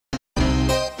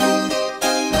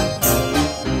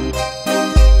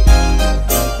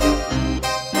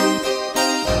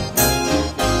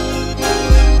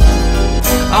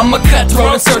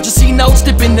Throwing search to see notes,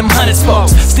 dipping them hundred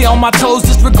spokes. Stay on my toes,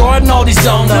 disregarding all these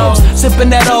don't-knows. Sipping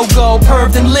that old gold,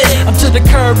 perved and lit. I'm to the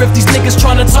curb if these niggas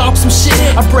tryna talk some shit.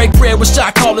 I break bread with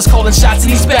shot callers, calling shots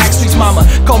in these back streets. Mama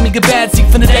called me a bad seat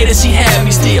from the day that she had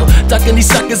me still. Ducking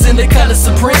these suckers in the color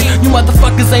supreme. You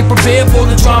motherfuckers ain't prepared for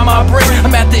the drama I bring.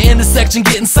 I'm at the intersection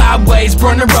getting sideways,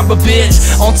 burning rubber, bitch.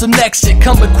 On some next shit,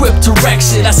 come equipped to wreck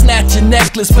shit. I snatch your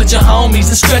necklace, put your homies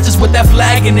and stretches with that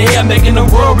flag in the air, making the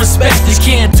world respect it. You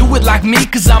can't do it like me,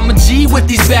 cause I'm a G with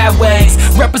these bad ways.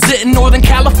 Representing Northern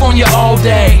California all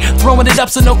day. Throwing it up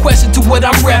so no question to what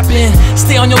I'm reppin'.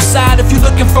 Stay on your side if you're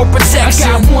looking for protection.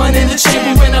 I got one in the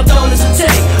chamber and I'm throwing a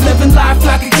tape. Living life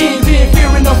like a king, being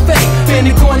fearing no fate.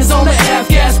 Bending corners on the F,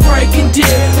 gas breaking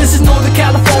deer. This is Northern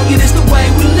California, this the way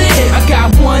we live. I got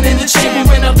one in the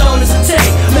chamber and I'm throwing a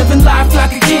tape. Living life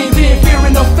like a king, being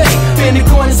fearing no fate. Bending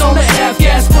corners on the F,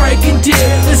 gas breaking deer.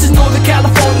 This is Northern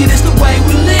California, this the way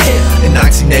we live. In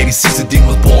 1986, a D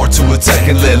was born to attack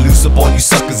and let loose upon you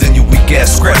suckers and your weak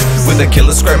ass scrap. With a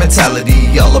killer scrap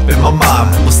mentality all up in my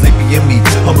mind. With Sleepy and me,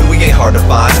 homie, we ain't hard to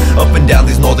find. Up and down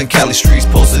these Northern Cali streets,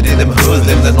 posted in them hoods.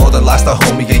 Living the northern lifestyle,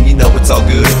 homie, and you know it's all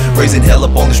good. Raising hell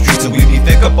up on the streets and we be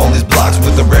thick up on these blocks.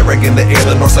 With the red rag in the air,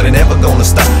 the north side ain't never gonna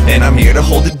stop. And I'm here to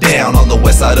hold it down on the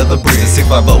west side of the bridge.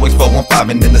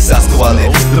 650-X415 and in the south still I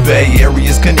live. The Bay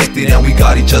Area's connected and we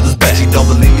got each other's back. You don't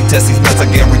believe me, test these nuts, I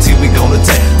guarantee we gon'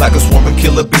 attack. Like a swarm of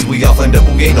killer bees, we all flamed up,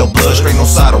 we ain't no blood. Straight no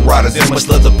side of riders, and much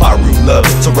love to Pyru love.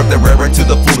 So rep that red rag to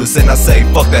the fullest and I say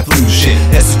fuck that flu shit.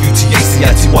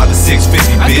 SUTACITY the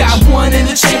 650, bitch. I got one in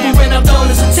the chamber and I'm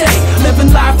throwing a tape.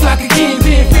 Living life like a king,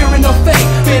 being fearing no fate.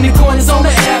 Bending corners on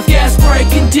the F, gas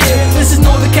breaking deer. This is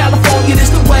Northern California, this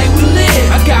the way we live.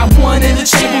 I got one in the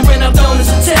chamber and I'm throwing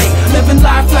a tape. Living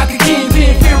life like a king,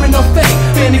 being fearing no fate.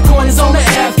 Bending corners on the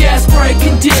F, gas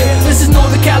breaking deer. This is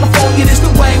Northern California, this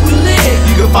the way we live.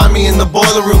 You can find me in the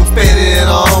boiler room, faded in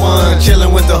all one.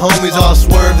 Chillin' with the homies, all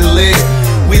swerved and lit.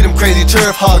 We them crazy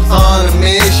turf hogs on a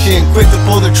mission. Quick to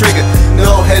pull the trigger,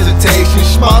 no hesitation.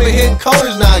 Schmobbing hitting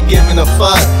corners, not giving a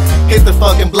fuck. Hit the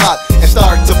fucking block and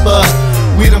start to buck.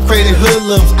 We them crazy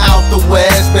hoodlums out the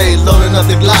West Bay, loading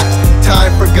up the blocks.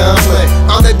 Time for gunplay.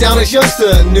 I'm that downest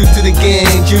youngster, new to the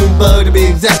game. Junebug to be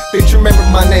exact, bitch, remember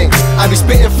my name. I be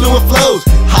spitting fluid flows,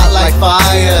 hot like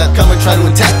fire. Come and try to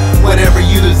attack whatever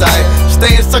you desire.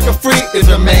 Staying sucker free is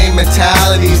our main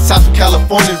mentality. South from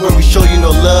California is where we show you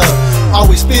no love.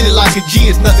 Always spit it like a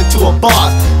G, it's nothing to a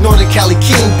boss. Northern Cali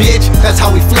king, bitch, that's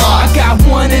how we fly. I got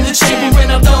one in the chamber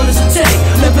and I'm throwing a tape.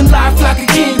 Living life like a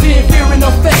king, being fearing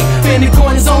no fate. Bending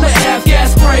corners on the F,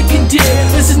 gas breaking deer.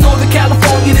 This is Northern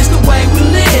California, this the way we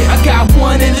live. I got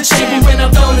one in the chamber and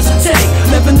I'm throwing a tape.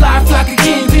 Living life like a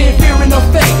king, being fearing no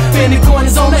fate. Bending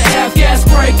corners on the F, gas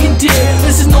breaking deer.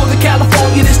 This is Northern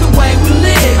California,